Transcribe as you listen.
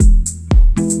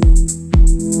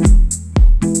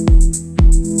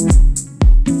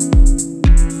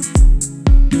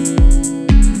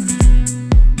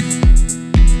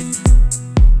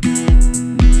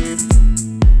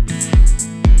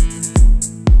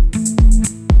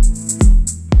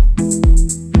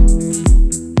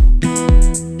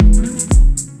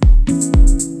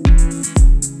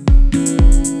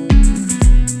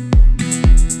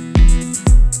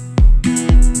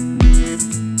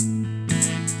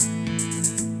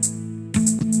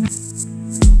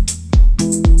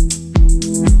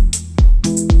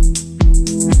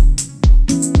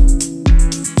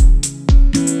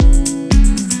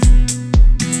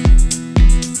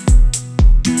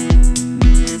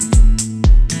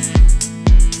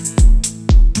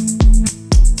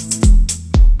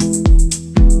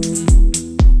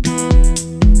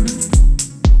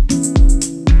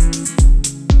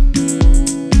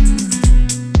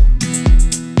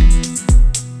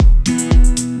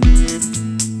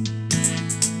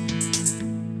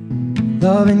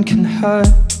Loving can hurt.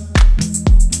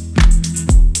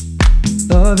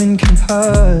 Loving can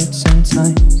hurt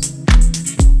sometimes,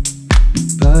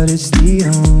 but it's the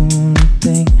only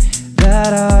thing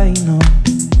that I know.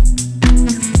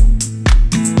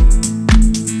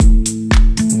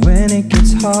 When it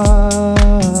gets hard,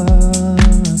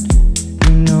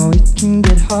 you know it can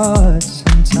get hard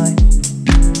sometimes.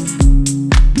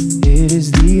 It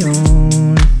is the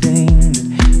only thing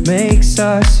that makes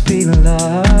us feel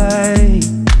alive.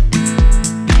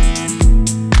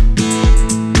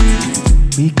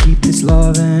 We keep this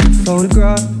love in a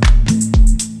photograph.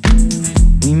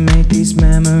 We make these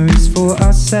memories for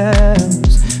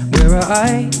ourselves, where our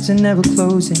eyes are never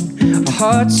closing, our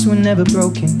hearts were never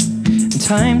broken, and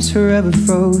time's forever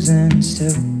frozen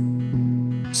still.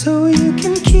 So you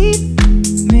can keep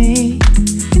me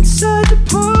inside the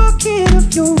pocket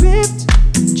of your ripped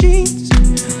jeans,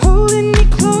 holding me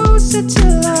closer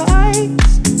till our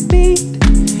eyes meet.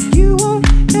 You won't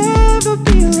ever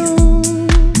be alone.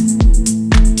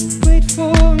 Wait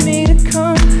for me to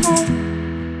come home.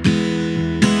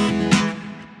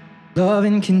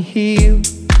 Loving can heal.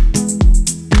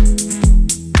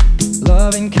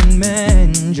 Loving can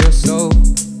mend your soul,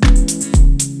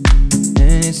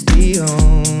 and it's the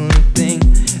only thing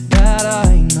that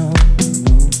I know.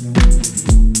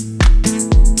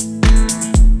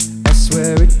 I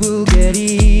swear it will get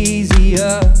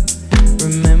easier.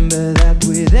 Remember that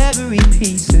with every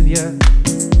piece of you.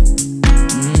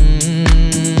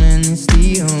 And it's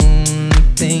the only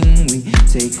thing we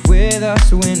take with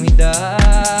us when we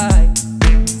die.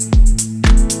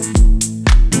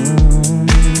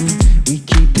 We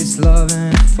keep this love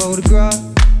in a photograph.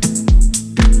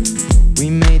 We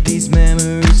made these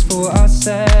memories for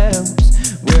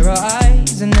ourselves, where our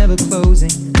eyes are never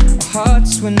closing, our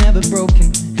hearts were never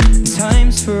broken, and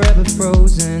time's forever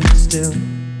frozen still.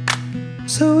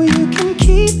 So you can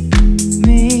keep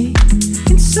me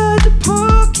inside the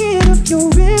pocket of your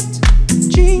ripped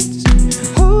jeans,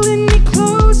 holding me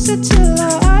closer till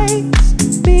our eyes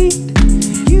meet.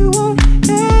 You won't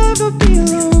ever be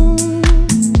alone.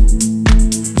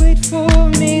 Wait for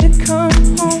me to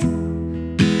come home.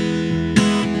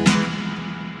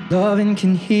 Loving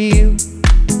can heal.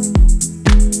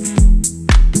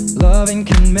 Loving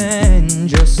can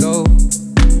mend your soul,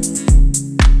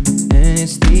 and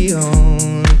it's the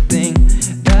only thing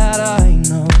that I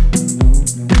know.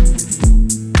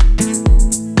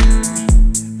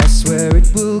 I swear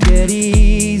it will get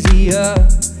easier.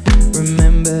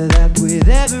 Remember that with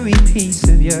every piece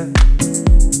of you.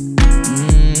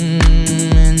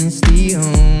 And it's the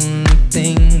only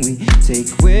thing we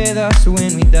take with us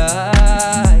when we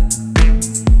die.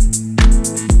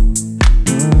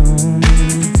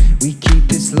 We keep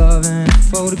this love in a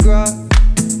photograph.